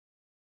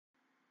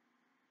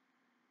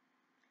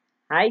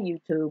Hi,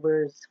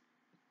 YouTubers.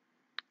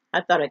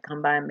 I thought I'd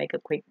come by and make a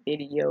quick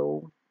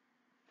video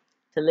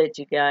to let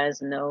you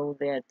guys know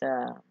that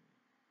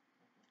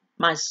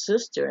my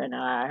sister and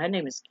I, her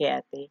name is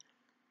Cathy,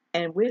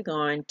 and we're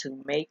going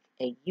to make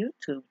a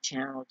YouTube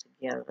channel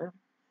together.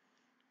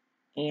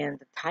 And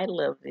the title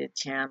of the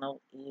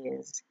channel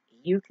is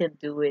You Can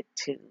Do It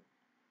Too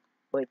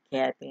with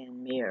Cathy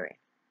and Mary.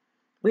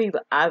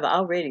 I've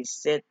already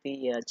set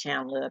the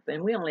channel up,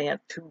 and we only have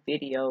 2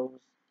 videos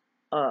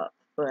up,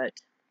 but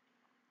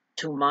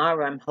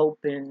tomorrow I'm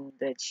hoping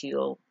that she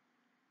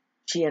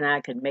and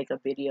I can make a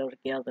video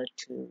together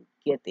to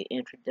get the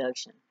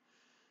introduction.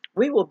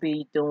 We will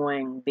be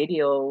doing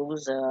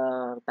videos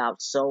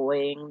about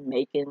sewing,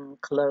 making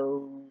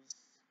clothes,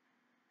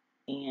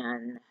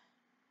 and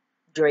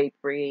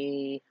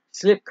drapery,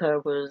 slip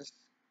covers,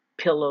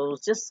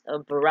 pillows, just a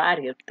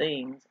variety of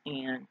things.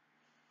 And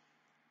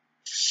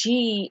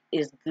she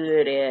is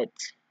good at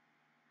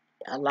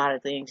a lot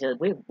of things.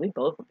 We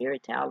both are very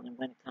talented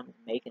when it comes to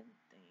making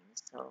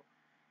things. So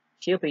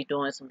she'll be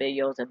doing some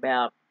videos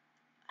about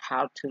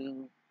how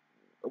to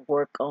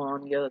work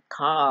on your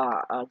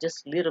car,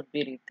 just little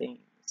bitty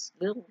things,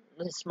 little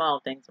small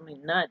things. I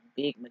mean, not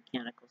big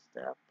mechanical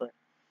stuff, but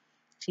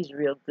she's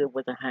real good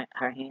with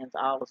her hands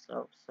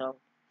also. So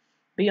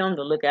be on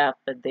the lookout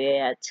for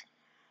that.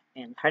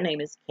 And her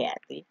name is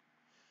Cathy.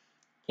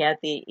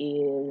 Cathy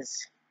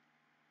is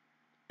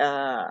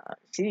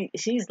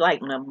she's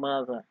like my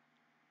mother.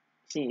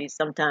 She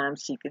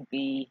sometimes she could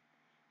be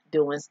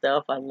doing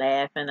stuff or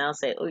laughing. I'll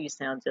say, "Oh, you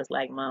sound just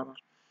like Mama."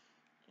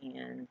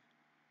 And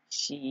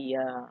she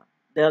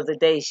the other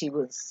day she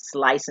was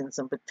slicing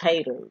some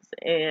potatoes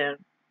and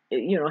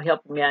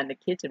helping me out in the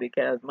kitchen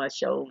because my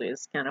shoulder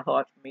is kind of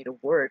hard for me to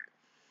work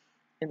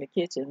in the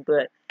kitchen.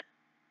 But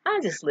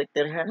I just looked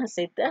at her and I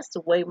said, "That's the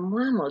way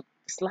Mama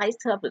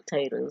sliced her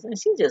potatoes." And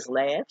she just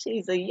laughed.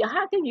 She said, "Yeah,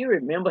 how can you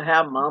remember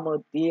how Mama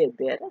did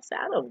that?" I said,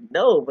 "I don't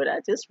know, but I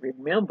just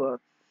remember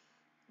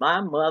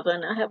my mother,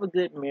 and I have a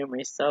good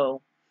memory."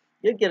 So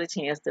you'll get a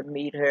chance to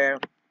meet her,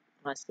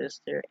 my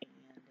sister,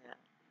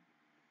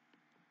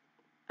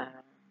 and um,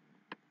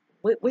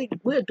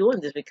 we're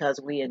doing this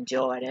because we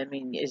enjoy it. I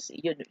mean,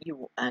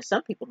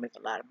 some people make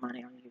a lot of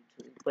money on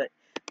YouTube, but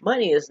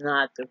money is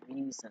not the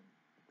reason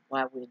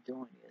why we're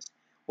doing this.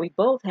 We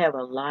both have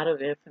a lot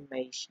of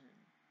information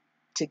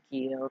to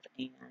give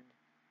and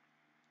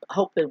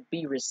hope it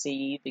be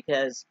received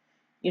because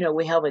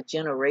we have a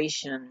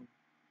generation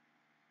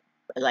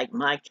like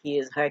my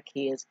kids, her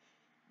kids.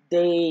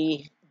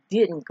 They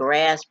didn't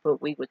grasp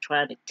what we were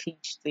trying to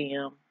teach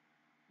them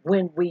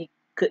when we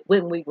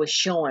were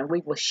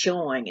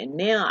showing, and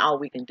now all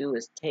we can do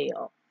is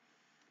tell.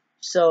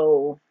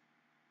 So,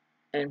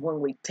 and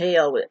when we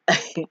tell it,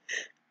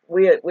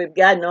 we've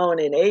gotten on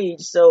in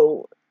age,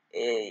 so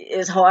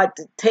it's hard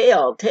to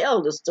tell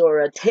the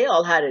story, or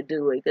tell how to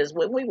do it. Because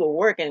when we were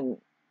working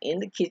in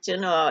the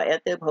kitchen or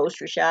at the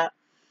upholstery shop,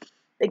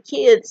 the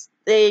kids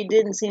they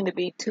didn't seem to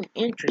be too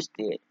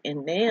interested,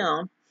 and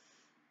now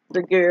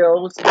the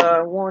girls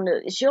want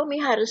to show me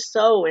how to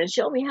sew and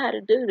show me how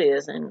to do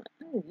this. And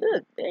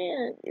look,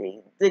 man,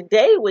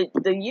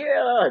 the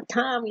year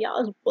time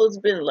y'all supposed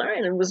to been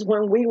learning was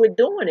when we were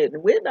doing it,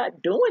 and we're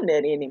not doing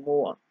that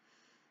anymore.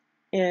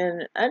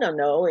 And I don't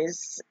know,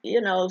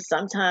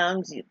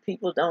 sometimes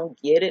people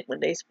don't get it when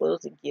they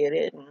supposed to get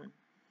it, and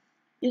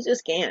you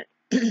just can't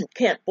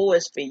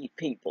force feed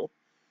people.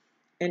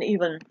 And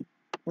even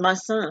my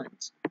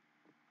sons,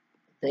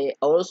 the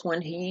oldest one,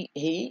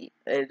 the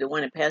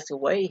one that passed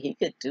away, he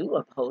could do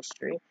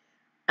upholstery.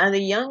 And the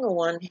younger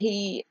one,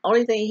 he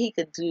only thing he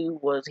could do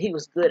was he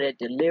was good at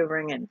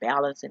delivering and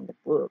balancing the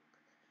book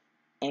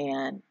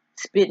and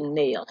spitting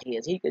nail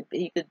heads. He could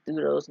do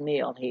those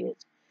nail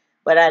heads.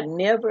 But I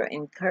never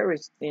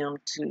encouraged them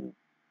to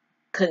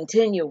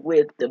continue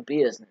with the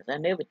business. I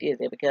never did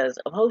that because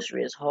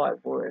upholstery is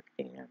hard work,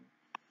 and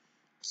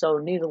so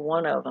neither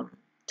one of them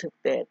took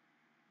that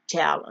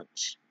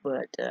challenge.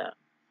 But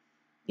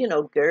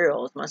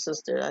girls, my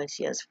sister,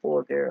 she has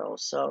 4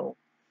 girls, so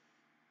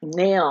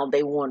now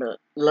they want to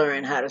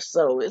learn how to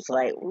sew. It's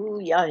like, ooh,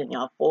 y'all in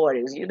your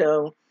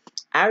 40s.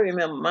 I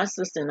remember my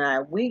sister and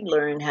I, we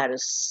learned how to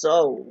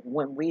sew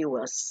when we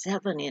were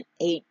 7 and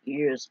 8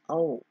 years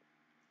old.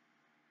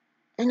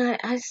 And I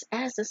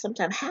asked her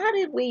sometimes, how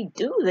did we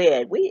do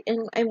that?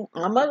 And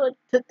my mother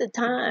took the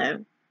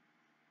time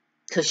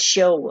to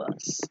show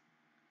us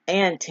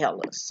and tell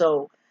us.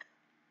 So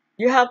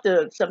you have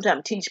to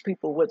sometimes teach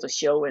people what to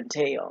show and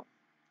tell.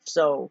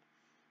 So,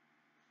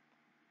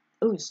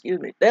 oh, excuse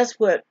me. That's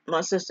what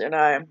my sister and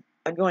I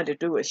are going to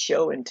do, is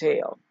show and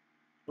tell.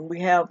 We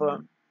have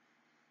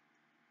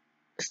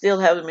still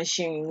have the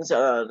machines,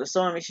 the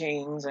sewing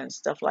machines and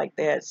stuff like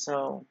that.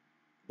 So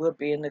we'll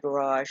be in the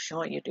garage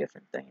showing you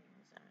different things.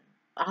 And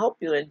I hope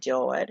you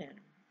enjoy it, and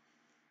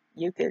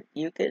you could,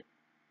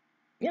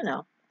 you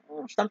know,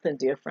 something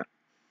different.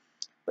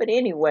 But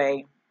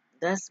anyway,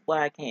 that's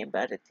why I came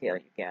by to tell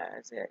you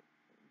guys that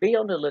be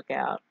on the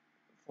lookout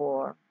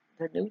for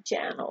the new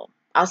channel.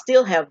 I'll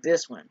still have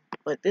this one,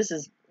 but this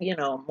is,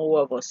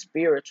 more of a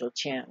spiritual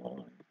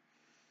channel.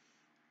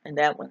 And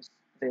that one's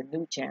the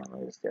new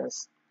channel is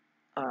just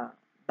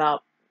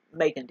about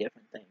making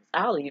different things.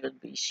 I'll even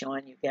be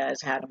showing you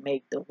guys how to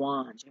make the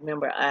wands.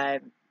 Remember, I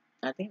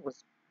think it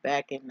was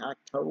back in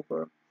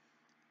October,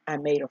 I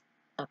made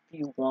a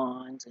few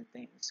wands and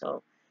things.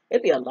 So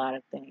it'd be a lot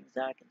of things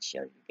I can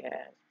show you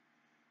guys.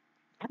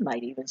 I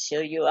might even show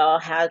you all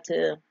how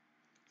to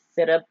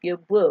set up your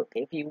book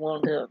if you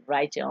want to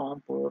write your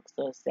own books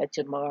or set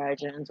your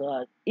margins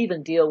or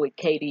even deal with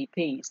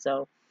KDP.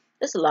 So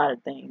there's a lot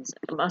of things.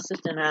 My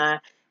sister and I,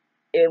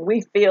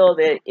 we feel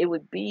that it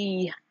would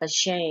be a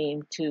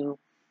shame to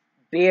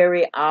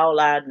bury all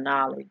our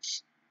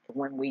knowledge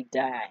when we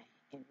die.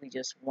 And we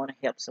just want to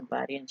help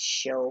somebody and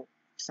show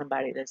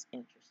somebody that's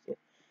interested.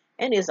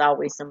 And there's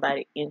always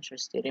somebody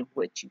interested in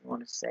what you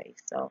want to say.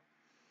 So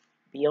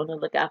be on the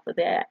lookout for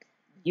that.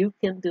 You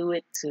can do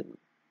it too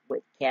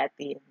with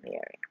Cathy and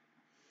Mary.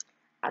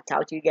 I'll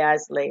talk to you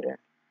guys later.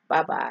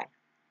 Bye bye.